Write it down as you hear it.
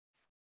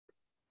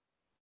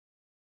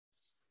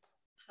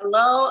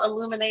Hello,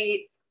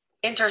 Illuminate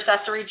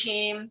intercessory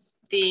team.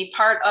 The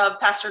part of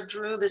Pastor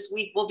Drew this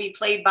week will be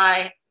played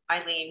by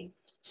Eileen.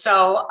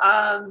 So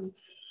I'm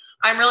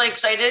really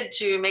excited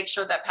to make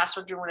sure that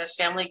Pastor Drew and his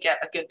family get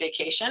a good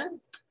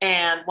vacation.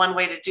 And one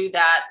way to do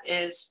that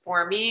is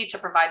for me to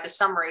provide the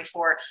summary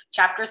for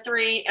chapter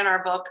 3 in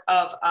our book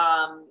of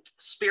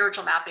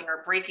spiritual mapping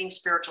or breaking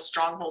spiritual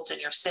strongholds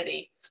in your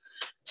city.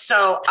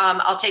 So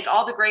I'll take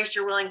all the grace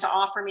you're willing to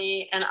offer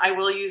me, and I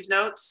will use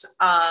notes.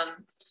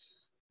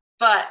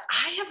 But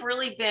I have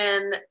really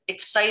been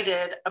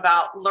excited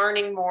about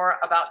learning more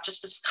about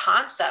just this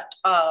concept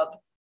of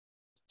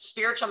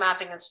spiritual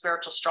mapping and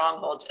spiritual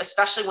strongholds,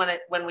 especially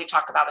when we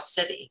talk about a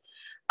city.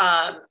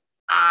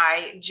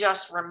 I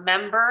just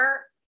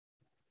remember,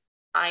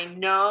 I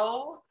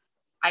know,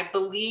 I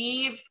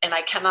believe, and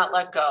I cannot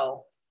let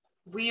go.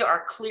 We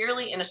are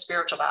clearly in a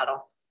spiritual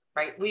battle,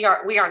 right? We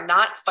are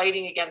not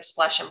fighting against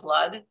flesh and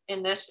blood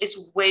in this.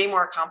 It's way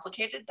more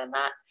complicated than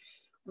that.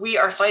 We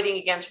are fighting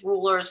against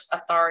rulers,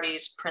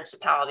 authorities,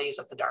 principalities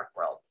of the dark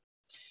world.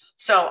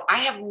 So I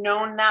have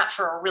known that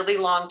for a really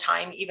long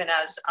time, even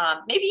as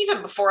maybe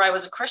even before I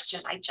was a Christian.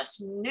 I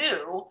just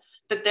knew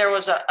that there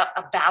was a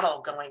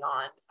battle going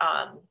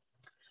on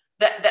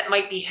that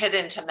might be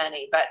hidden to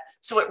many. But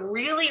so it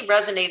really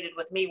resonated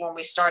with me when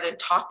we started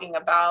talking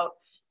about,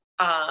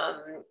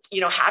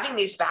 having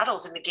these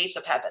battles in the gates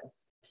of heaven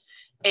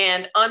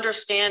and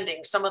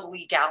understanding some of the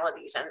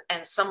legalities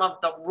and some of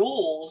the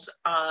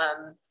rules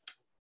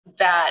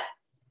that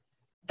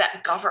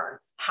govern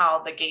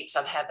how the gates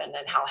of heaven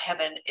and how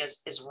heaven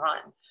is run.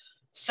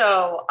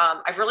 So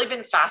I've really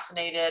been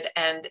fascinated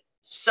and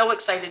so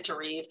excited to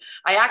read.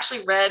 I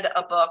actually read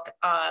a book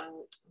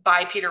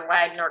by Peter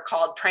Wagner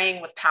called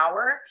Praying with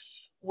Power,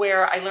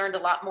 where I learned a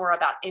lot more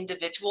about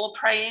individual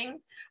praying,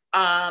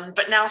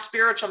 but now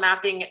spiritual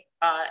mapping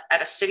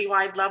at a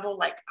citywide level.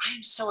 Like,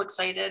 I'm so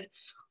excited.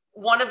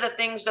 One of the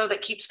things, though,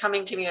 that keeps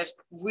coming to me is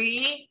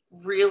we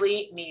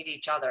really need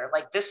each other.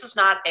 Like, this is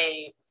not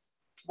a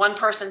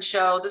one-person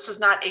show. This is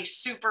not a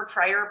super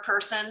prayer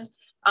person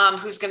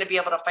who's going to be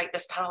able to fight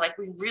this battle. Like,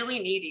 we really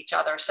need each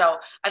other. So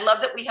I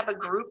love that we have a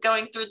group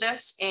going through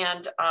this,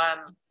 and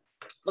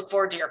look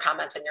forward to your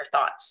comments and your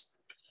thoughts.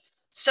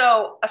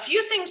 So a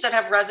few things that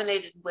have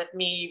resonated with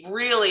me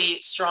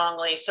really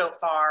strongly so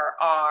far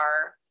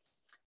are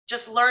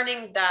just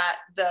learning that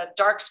the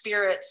dark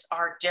spirits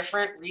are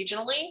different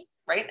regionally,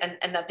 right?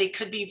 And that they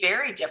could be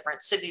very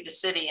different city to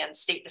city and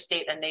state to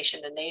state and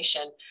nation to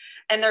nation.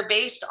 And they're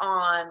based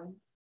on,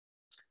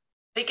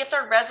 they get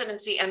their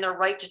residency and their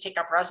right to take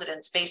up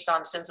residence based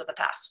on sins of the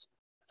past.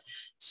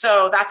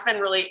 So that's been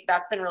really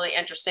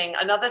interesting.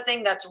 Another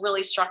thing that's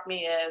really struck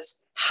me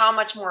is how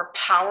much more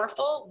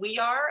powerful we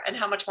are and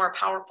how much more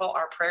powerful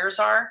our prayers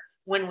are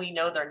when we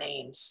know their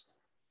names,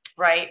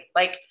 right?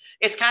 Like,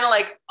 it's kind of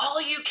like, all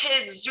you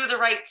kids do the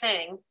right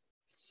thing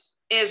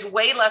is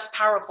way less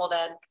powerful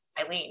than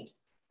Eileen,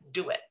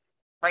 do it,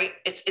 right?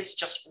 It's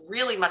just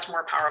really much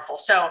more powerful.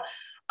 So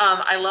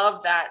I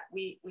love that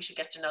we should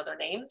get to know their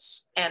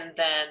names and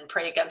then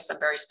pray against them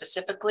very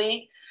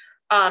specifically.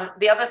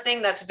 The other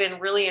thing that's been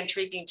really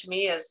intriguing to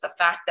me is the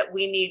fact that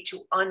we need to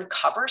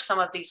uncover some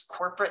of these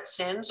corporate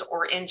sins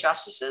or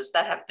injustices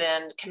that have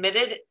been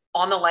committed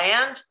on the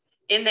land,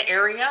 in the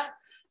area.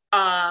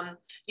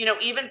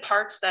 Even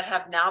parts that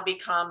have now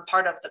become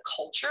part of the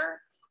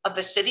culture of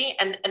the city,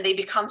 and they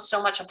become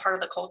so much a part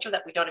of the culture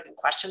that we don't even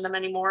question them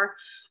anymore.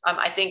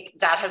 I think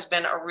that has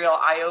been a real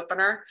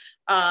eye-opener.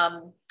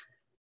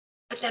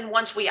 But then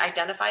once we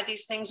identify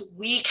these things,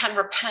 we can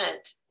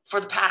repent for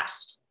the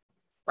past,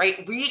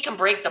 right? We can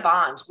break the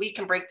bonds, we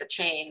can break the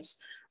chains,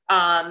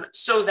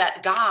 so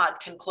that God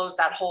can close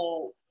that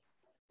hole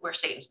where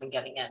Satan's been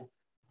getting in.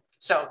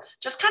 So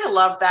just kind of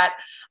love that.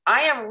 I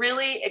am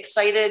really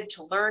excited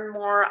to learn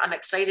more. I'm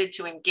excited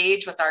to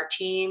engage with our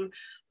team.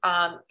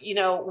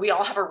 We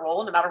all have a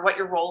role, no matter what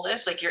your role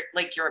is.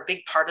 You're a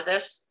big part of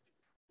this.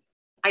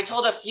 I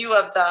told a few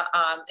of the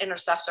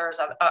intercessors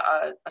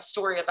a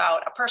story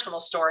about a personal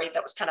story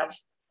that was kind of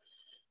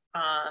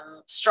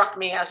struck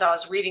me as I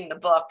was reading the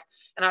book.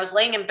 And I was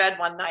laying in bed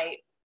one night,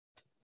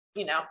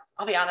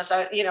 I'll be honest,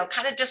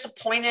 kind of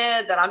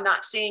disappointed that I'm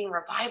not seeing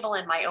revival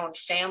in my own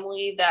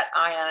family, that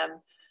I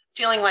am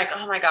feeling like,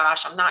 oh my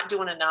gosh, I'm not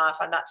doing enough.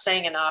 I'm not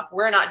saying enough.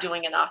 We're not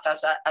doing enough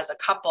as a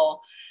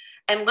couple.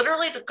 And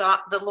literally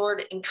the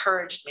Lord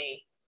encouraged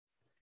me,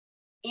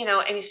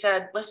 and he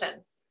said,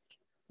 listen,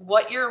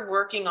 what you're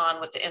working on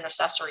with the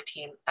intercessory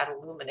team at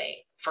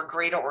Illuminate for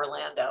Greater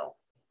Orlando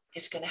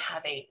is going to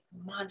have a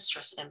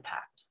monstrous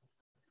impact,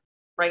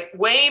 right?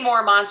 Way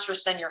more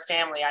monstrous than your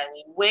family,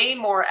 Eileen, way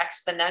more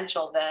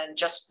exponential than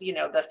just,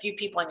 the few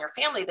people in your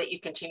family that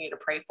you continue to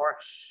pray for.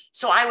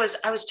 So I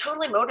was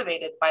totally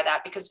motivated by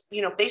that because,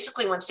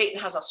 basically when Satan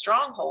has a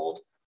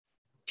stronghold,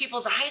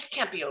 people's eyes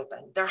can't be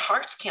opened, their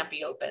hearts can't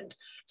be opened.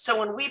 So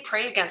when we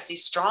pray against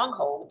these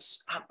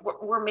strongholds,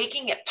 we're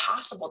making it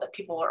possible that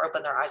people will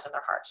open their eyes and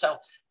their hearts. So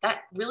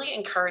that really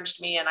encouraged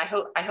me, and I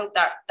hope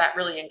that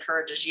really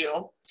encourages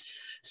you.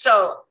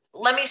 So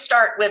let me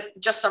start with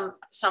just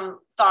some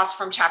thoughts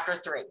from chapter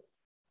 3.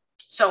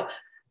 So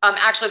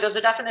actually, there's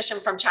a definition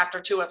from chapter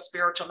 2 of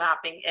spiritual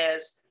mapping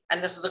is,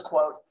 and this is a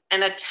quote,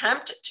 an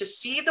attempt to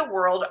see the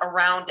world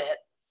around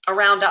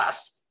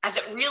us as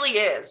it really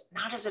is,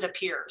 not as it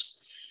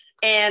appears.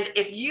 And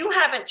if you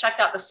haven't checked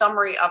out the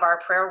summary of our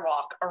prayer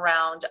walk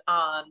around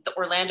the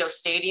Orlando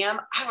Stadium,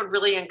 I would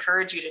really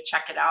encourage you to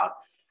check it out.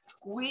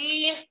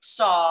 We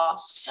saw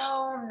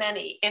so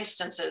many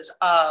instances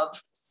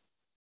of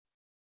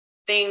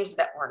things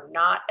that were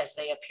not as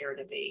they appear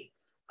to be.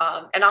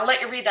 And I'll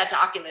let you read that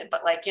document,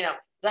 but like, you know,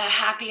 the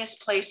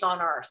happiest place on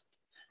earth.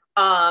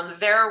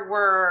 There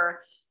were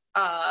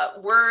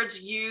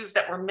words used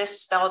that were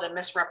misspelled and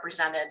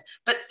misrepresented,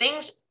 but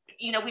things,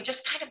 you know, we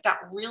just kind of got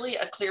really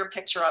a clear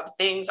picture of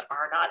things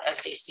are not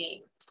as they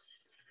seem.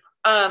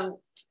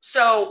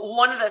 So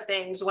one of the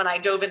things when I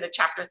dove into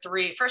chapter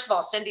 3, first of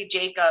all, Cindy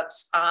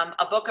Jacobs,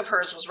 a book of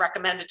hers was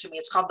recommended to me.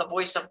 It's called The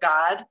Voice of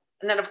God.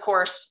 And then, of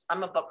course,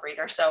 I'm a book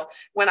reader. So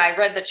when I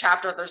read the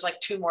chapter, there's like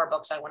 2 more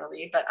books I want to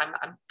read, but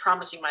I'm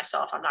promising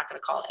myself I'm not going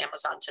to call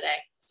Amazon today.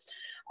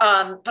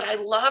 But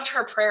I loved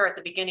her prayer at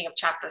the beginning of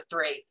chapter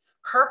 3.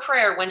 Her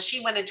prayer when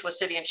she went into a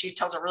city, and she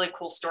tells a really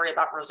cool story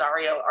about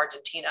Rosario,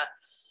 Argentina.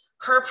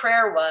 Her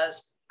prayer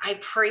was, I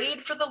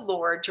prayed for the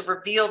Lord to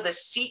reveal the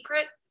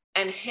secret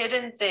and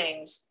hidden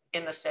things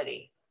in the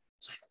city.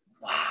 It's like,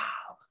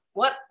 wow,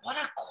 what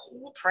a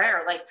cool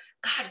prayer. Like,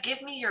 God,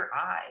 give me your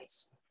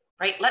eyes.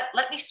 Right?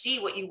 Let me see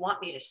what you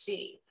want me to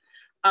see.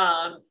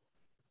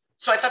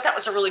 So I thought that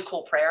was a really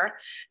cool prayer.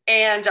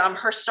 And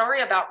her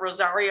story about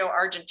Rosario,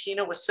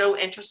 Argentina was so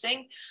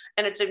interesting.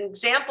 And it's an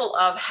example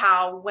of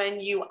how when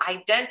you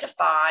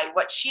identify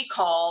what she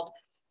called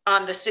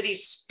the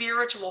city's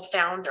spiritual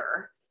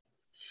founder,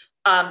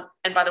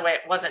 and by the way,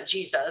 it wasn't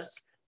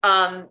Jesus,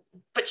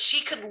 but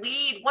she could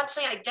lead, once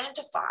they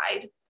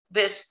identified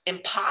this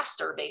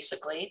imposter,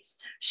 basically,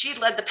 she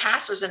led the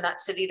pastors in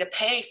that city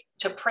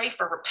to pray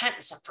for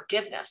repentance and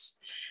forgiveness.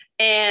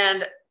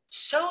 And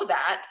so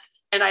that,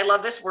 and I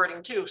love this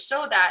wording too,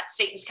 so that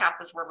Satan's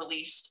captives were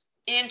released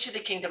into the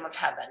kingdom of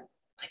heaven.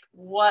 Like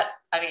what,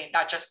 I mean,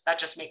 that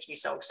just makes me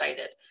so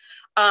excited.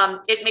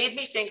 It made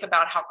me think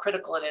about how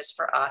critical it is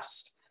for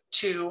us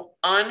to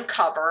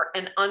uncover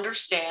and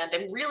understand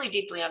and really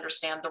deeply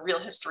understand the real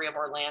history of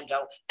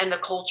Orlando and the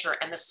culture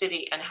and the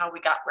city and how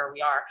we got where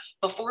we are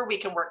before we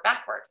can work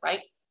backward,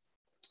 right?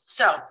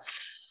 So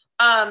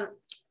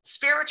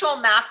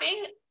spiritual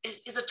mapping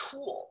is a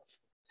tool,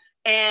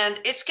 and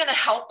it's going to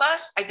help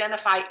us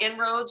identify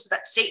inroads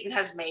that Satan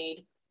has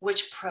made,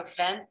 which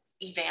prevent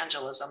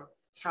evangelism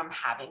from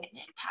having an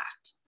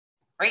impact.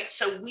 Right?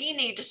 So we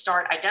need to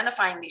start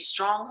identifying these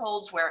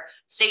strongholds where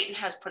Satan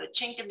has put a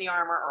chink in the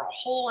armor or a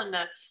hole in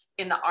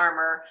the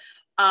armor,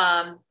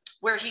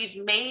 where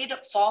he's made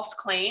false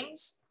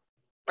claims,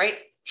 right?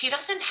 He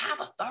doesn't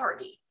have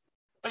authority,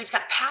 but he's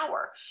got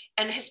power,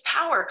 and his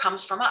power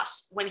comes from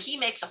us. When he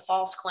makes a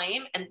false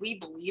claim and we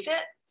believe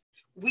it,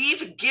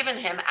 we've given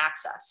him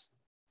access,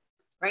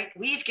 right?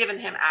 We've given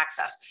him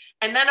access.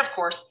 And then of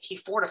course he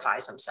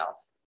fortifies himself.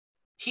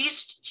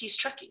 He's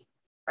tricky,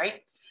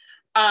 right?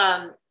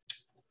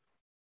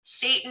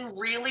 Satan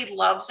really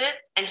loves it,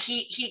 and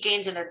he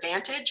gains an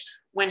advantage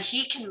when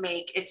he can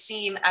make it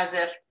seem as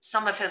if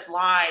some of his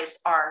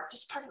lies are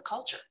just part of the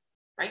culture,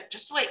 right?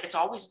 Just the way it's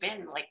always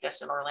been like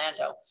this in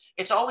Orlando.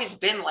 It's always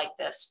been like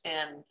this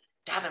in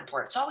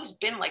Davenport. It's always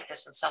been like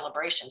this in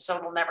Celebration, so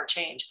it'll never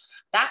change.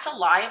 That's a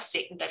lie of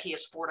Satan that he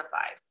has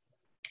fortified,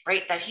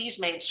 right? That he's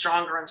made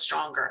stronger and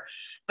stronger.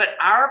 But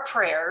our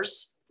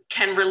prayers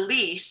can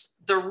release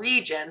the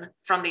region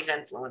from these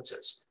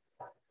influences.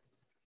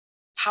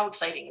 How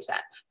exciting is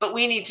that? But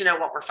we need to know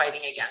what we're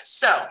fighting against.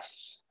 So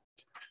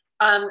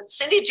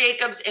Cindy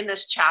Jacobs in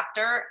this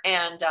chapter,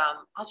 and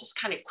I'll just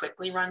kind of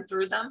quickly run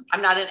through them.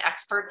 I'm not an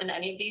expert in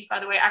any of these, by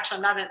the way. Actually,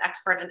 I'm not an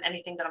expert in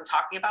anything that I'm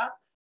talking about.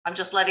 I'm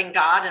just letting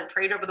God and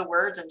prayed over the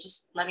words and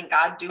just letting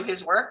God do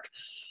his work,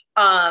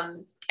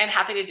 and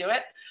happy to do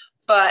it.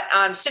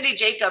 But Cindy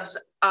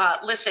Jacobs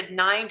listed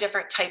 9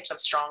 different types of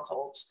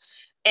strongholds.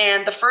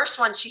 And the first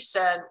one she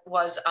said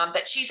was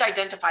that she's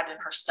identified in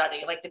her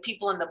study, like the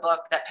people in the book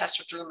that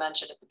Pastor Drew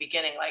mentioned at the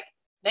beginning, like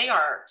they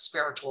are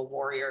spiritual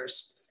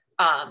warriors,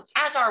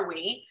 as are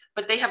we,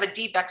 but they have a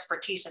deep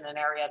expertise in an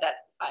area that,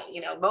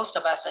 most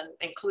of us, and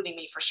including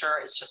me for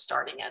sure, is just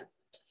starting in.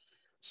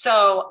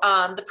 So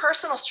the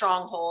personal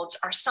strongholds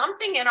are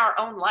something in our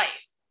own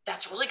life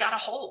that's really got a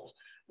hold,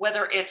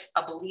 whether it's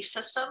a belief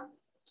system,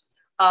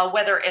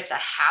 whether it's a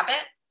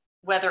habit,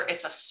 whether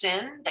it's a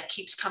sin that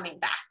keeps coming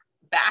back.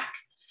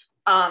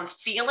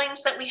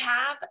 Feelings that we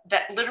have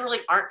that literally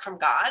aren't from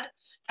God.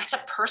 That's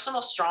a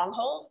personal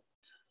stronghold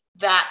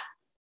that,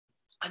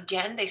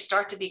 again, they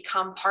start to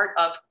become part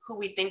of who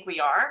we think we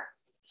are.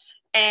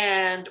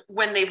 And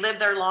when they live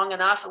there long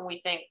enough and we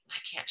think, I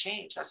can't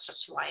change, that's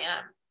just who I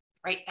am,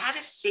 right? That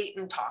is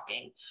Satan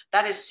talking.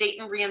 That is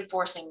Satan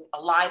reinforcing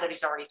a lie that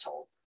he's already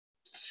told.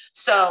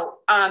 So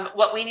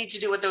what we need to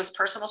do with those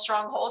personal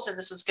strongholds, and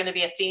this is going to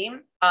be a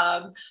theme,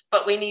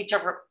 but we need to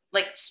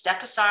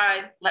step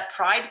aside, let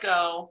pride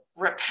go,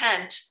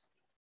 repent,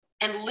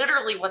 And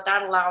literally what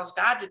that allows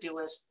God to do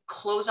is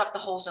close up the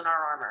holes in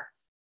our armor,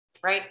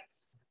 right?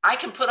 I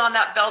can put on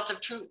that belt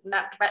of truth and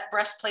that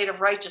breastplate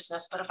of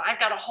righteousness, but if I've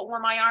got a hole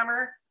in my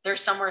armor, there's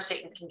somewhere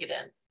Satan can get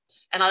in.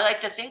 And I like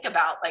to think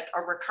about like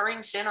a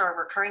recurring sin or a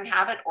recurring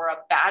habit or a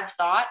bad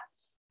thought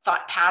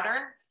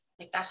pattern,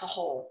 like that's a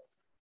hole.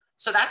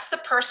 So that's the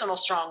personal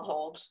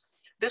strongholds.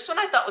 This one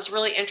I thought was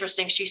really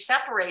interesting. She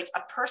separates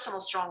a personal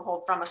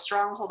stronghold from a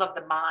stronghold of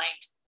the mind.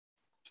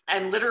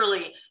 And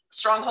literally,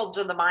 strongholds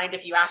of the mind,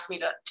 if you ask me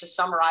to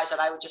summarize it,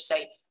 I would just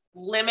say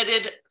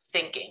limited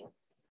thinking,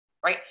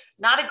 right?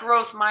 Not a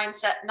growth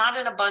mindset, not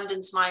an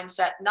abundance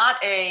mindset, not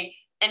a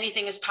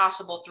anything is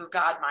possible through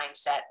God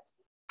mindset.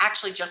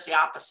 Actually, just the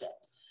opposite.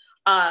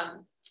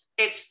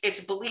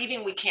 It's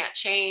believing we can't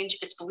change.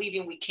 It's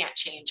believing we can't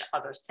change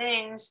other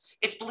things.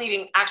 It's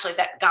believing actually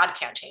that God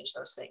can't change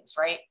those things,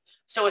 right?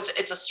 So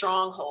it's a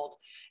stronghold.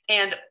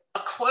 And a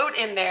quote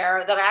in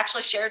there that I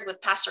actually shared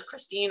with Pastor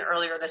Christine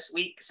earlier this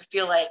week, because I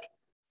feel like,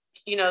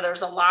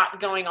 there's a lot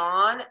going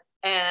on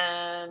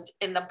and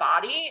in the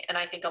body. And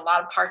I think a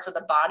lot of parts of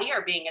the body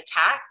are being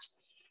attacked.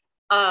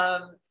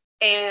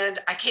 And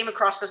I came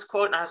across this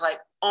quote and I was like,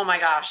 oh my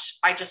gosh,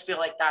 I just feel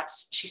like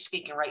she's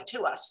speaking right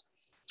to us.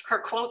 Her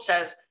quote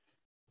says,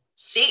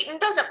 Satan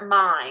doesn't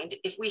mind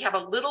if we have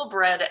a little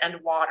bread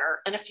and water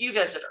and a few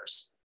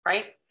visitors,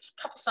 right?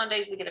 A couple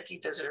Sundays, we get a few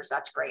visitors.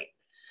 That's great.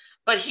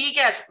 But he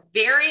gets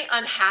very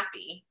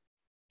unhappy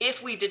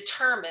if we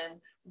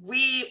determine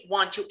we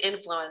want to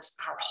influence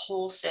our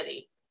whole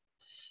city.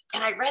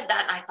 And I read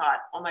that and I thought,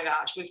 oh my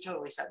gosh, we've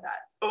totally said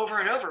that over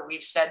and over.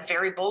 We've said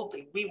very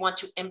boldly, we want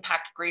to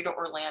impact Greater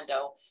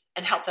Orlando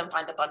and help them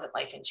find abundant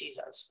life in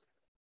Jesus.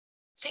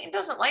 Satan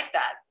doesn't like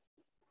that,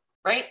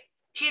 right?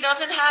 He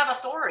doesn't have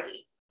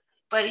authority,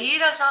 but he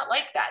does not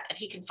like that, and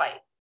he can fight.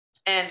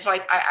 And so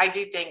I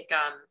do think,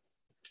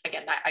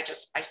 again,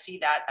 I see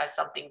that as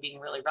something being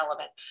really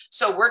relevant.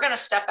 So we're going to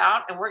step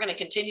out and we're going to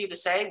continue to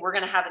say we're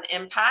going to have an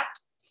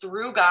impact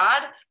through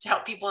God to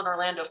help people in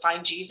Orlando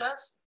find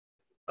Jesus.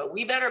 But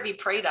we better be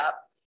prayed up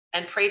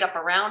and prayed up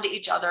around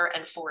each other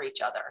and for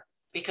each other,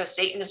 because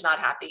Satan is not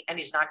happy and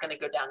he's not going to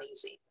go down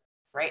easy,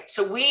 right?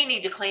 So we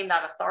need to claim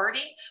that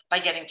authority by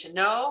getting to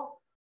know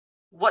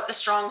what the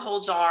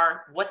strongholds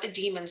are, what the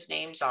demons'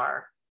 names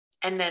are,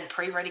 and then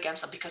pray right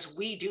against them, because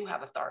we do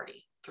have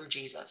authority through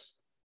Jesus.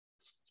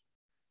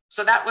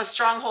 So that was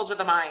strongholds of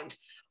the mind.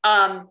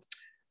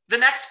 The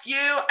next few,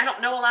 I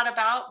don't know a lot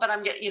about, but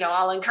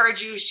I'll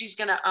encourage you. She's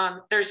going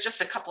to, there's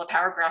just a couple of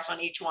paragraphs on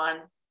each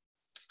one.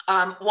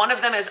 One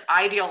of them is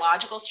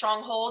ideological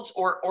strongholds,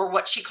 or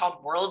what she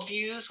called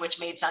worldviews, which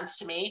made sense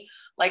to me,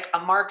 like a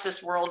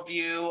Marxist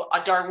worldview,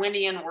 a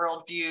Darwinian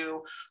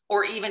worldview,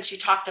 or even she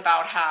talked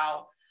about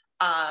how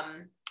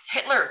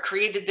Hitler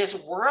created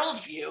this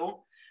worldview,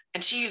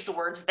 and she used the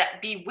words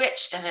that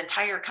bewitched an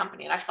entire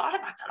company. And I've thought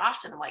about that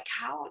often. I'm like,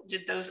 how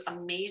did those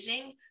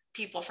amazing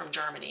people from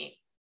Germany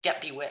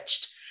get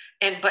bewitched?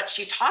 But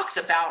she talks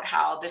about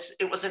how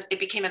it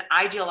became an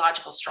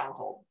ideological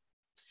stronghold.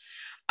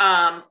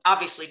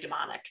 Obviously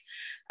demonic.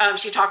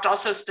 She talked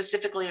also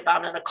specifically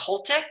about an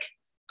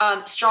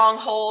occultic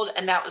stronghold,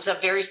 and that was a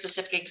very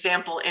specific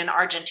example in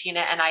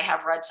Argentina. And I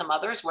have read some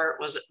others where it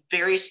was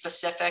very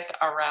specific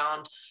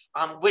around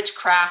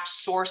witchcraft,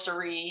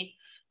 sorcery,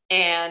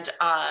 and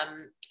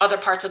other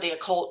parts of the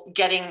occult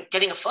getting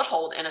a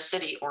foothold in a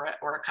city or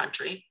a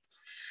country.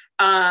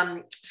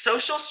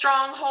 Social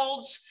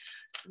strongholds.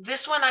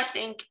 This one I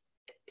think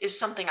is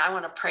something I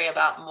want to pray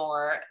about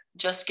more,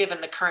 just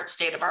given the current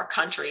state of our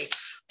country.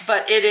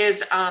 But it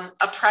is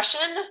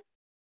oppression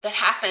that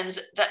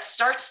happens that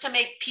starts to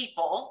make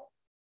people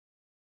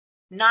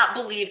not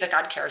believe that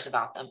God cares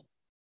about them.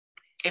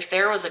 If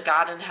there was a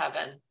God in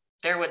heaven,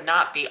 there would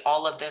not be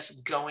all of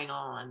this going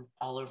on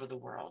all over the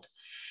world.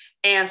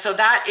 And so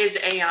that is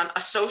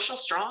a social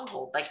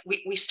stronghold. Like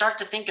we start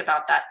to think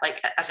about that,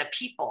 like as a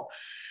people,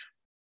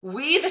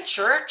 we, the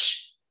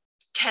church,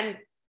 can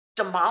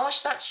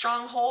demolish that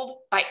stronghold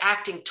by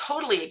acting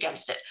totally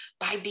against it,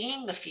 by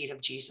being the feet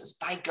of Jesus,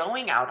 by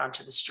going out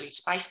onto the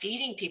streets, by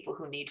feeding people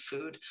who need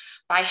food,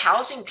 by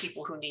housing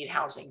people who need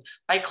housing,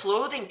 by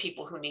clothing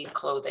people who need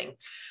clothing,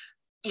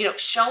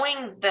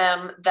 showing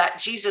them that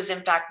Jesus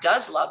in fact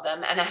does love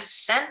them and has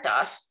sent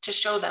us to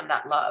show them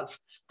that love.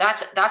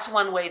 That's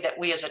one way that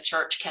we as a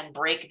church can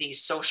break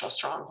these social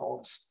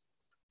strongholds.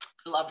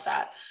 Love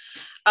that.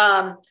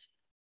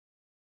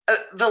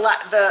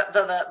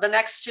 The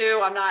next two,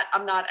 I'm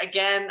not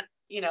again,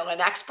 an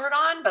expert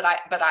on, but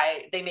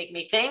they make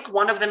me think.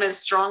 One of them is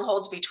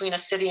strongholds between a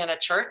city and a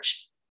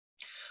church.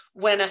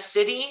 When a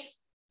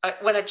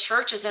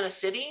church is in a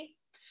city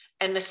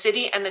and the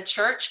city and the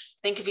church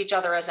think of each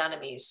other as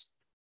enemies,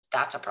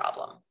 that's a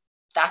problem.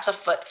 That's a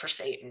foot for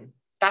Satan.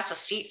 That's a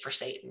seat for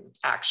Satan,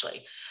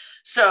 actually.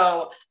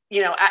 So,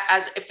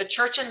 as if the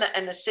church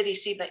and the city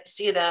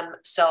see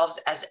themselves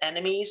as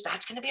enemies,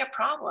 that's going to be a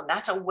problem.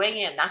 That's a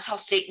way in. That's how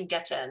Satan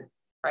gets in,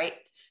 right?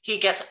 He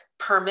gets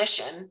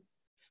permission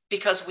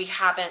because we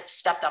haven't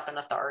stepped up in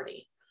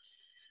authority.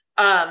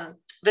 The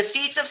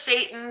seats of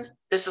Satan,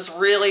 this is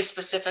really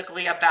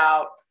specifically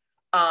about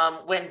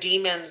when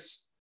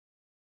demons,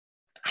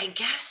 I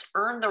guess,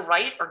 earn the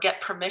right or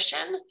get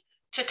permission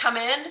to come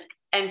in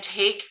and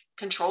take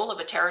control of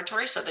a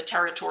territory. So the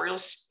territorial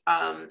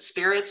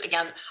spirits,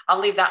 again, I'll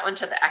leave that one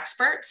to the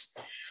experts.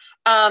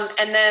 And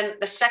then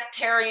the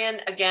sectarian,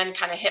 again,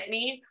 kind of hit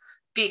me,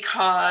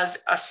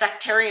 because a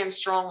sectarian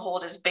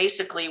stronghold is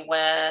basically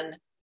when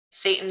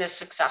Satan is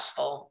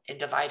successful in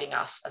dividing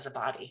us as a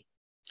body.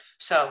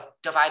 So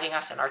dividing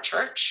us in our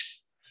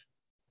church,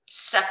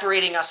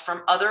 separating us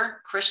from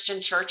other Christian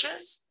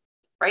churches,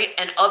 right?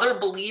 And other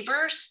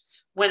believers.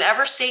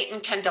 Whenever Satan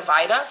can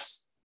divide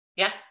us,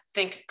 yeah,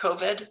 think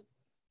COVID,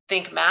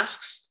 think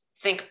masks,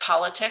 think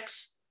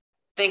politics,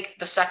 think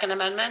the Second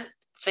Amendment,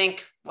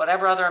 think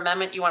whatever other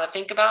amendment you want to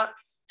think about.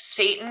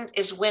 Satan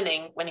is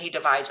winning when he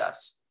divides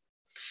us.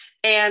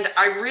 And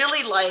I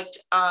really liked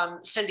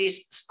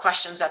Cindy's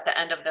questions at the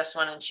end of this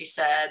one. And she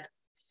said,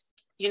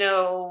 you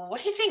know,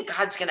 what do you think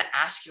God's going to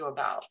ask you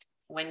about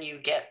when you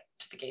get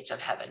to the gates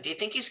of heaven? Do you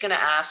think he's going to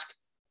ask,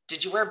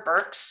 did you wear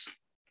Birks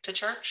to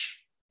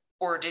church?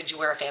 Or did you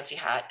wear a fancy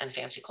hat and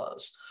fancy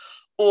clothes?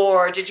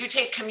 Or did you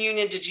take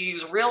communion? Did you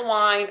use real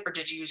wine or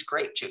did you use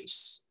grape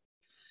juice?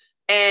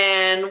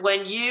 And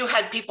when you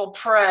had people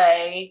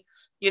pray,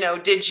 you know,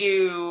 did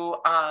you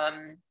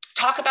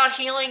talk about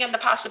healing and the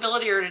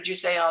possibility, or did you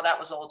say, oh, that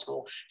was old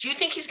school? Do you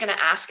think he's going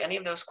to ask any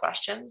of those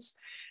questions?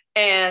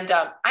 And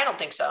I don't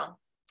think so.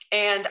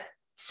 And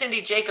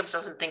Cindy Jacobs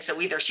doesn't think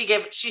so either. She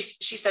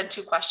said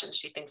 2 questions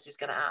she thinks he's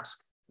going to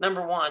ask.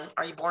 Number 1,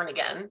 are you born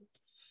again?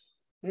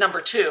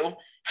 Number 2,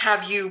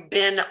 have you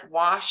been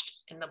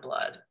washed in the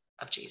blood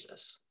of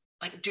Jesus?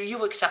 Like, do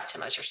you accept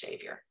him as your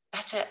savior?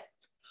 That's it.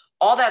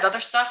 All that other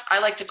stuff, I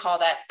like to call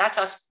that's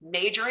us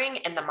majoring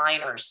in the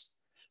minors.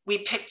 We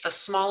pick the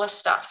smallest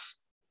stuff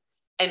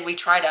and we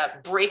try to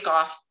break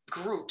off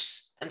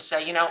groups and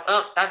say, you know,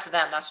 oh, that's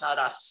them, that's not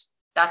us.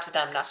 That's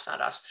them, that's not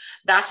us.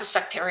 That's a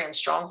sectarian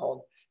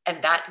stronghold.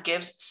 And that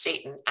gives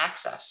Satan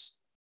access.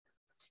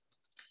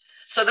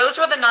 So those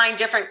were the 9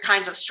 different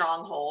kinds of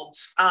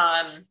strongholds.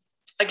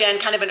 Again,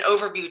 kind of an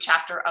overview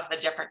chapter of the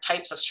different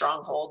types of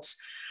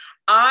strongholds.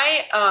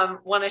 I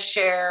want to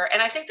share,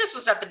 and I think this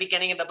was at the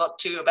beginning of the book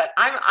too, but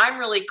I'm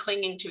really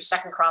clinging to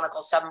 2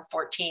 Chronicles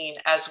 7:14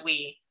 as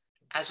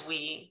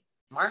we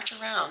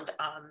march around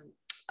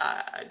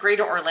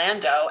Greater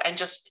Orlando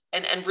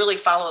and really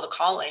follow the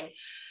calling.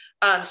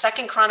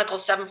 2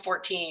 Chronicles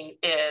 7:14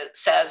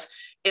 says,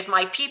 if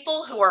my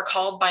people who are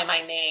called by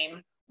my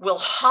name will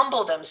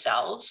humble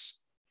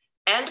themselves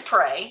and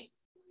pray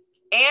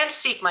and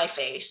seek my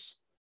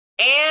face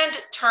and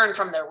turn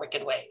from their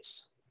wicked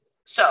ways.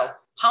 So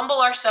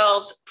humble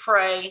ourselves,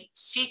 pray,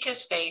 seek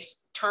his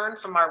face, turn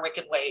from our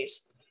wicked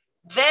ways.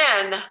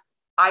 Then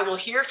I will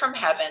hear from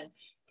heaven,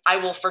 I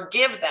will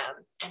forgive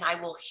them, and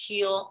I will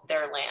heal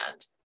their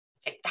land.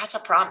 That's a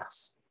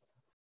promise.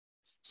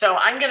 So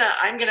I'm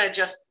gonna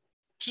just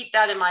keep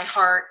that in my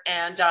heart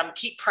and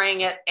keep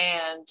praying it.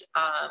 And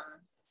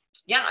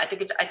yeah, I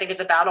think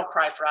it's a battle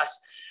cry for us.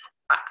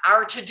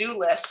 Our to-do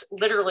list,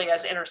 literally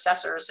as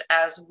intercessors,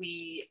 as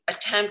we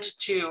attempt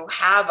to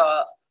have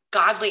a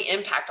godly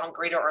impact on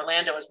Greater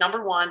Orlando, is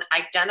number 1,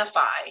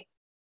 identify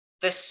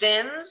the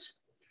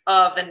sins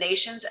of the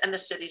nations and the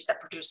cities that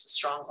produce the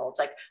strongholds.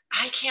 Like,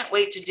 I can't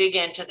wait to dig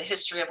into the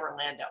history of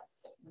Orlando.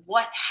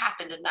 What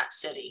happened in that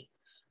city?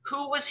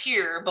 Who was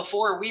here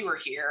before we were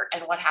here,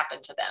 and what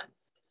happened to them?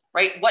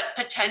 Right? What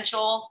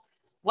potential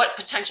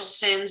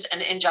sins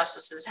and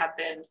injustices have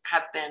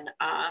been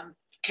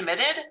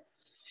committed?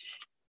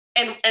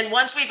 And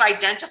once we've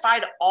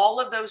identified all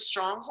of those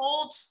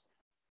strongholds,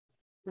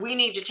 we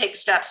need to take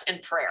steps in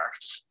prayer,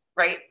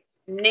 right?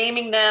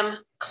 Naming them,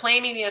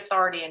 claiming the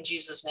authority in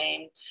Jesus'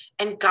 name,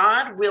 and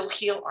God will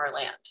heal our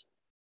land.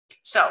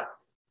 So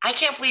I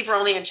can't believe we're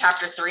only in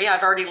chapter 3.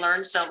 I've already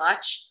learned so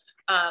much,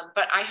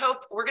 but I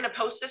hope we're going to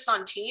post this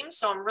on Teams.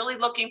 So I'm really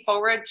looking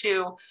forward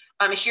to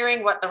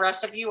hearing what the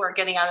rest of you are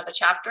getting out of the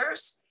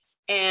chapters.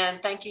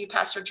 And thank you,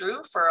 Pastor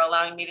Drew, for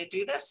allowing me to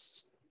do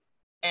this.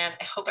 And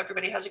I hope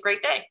everybody has a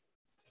great day.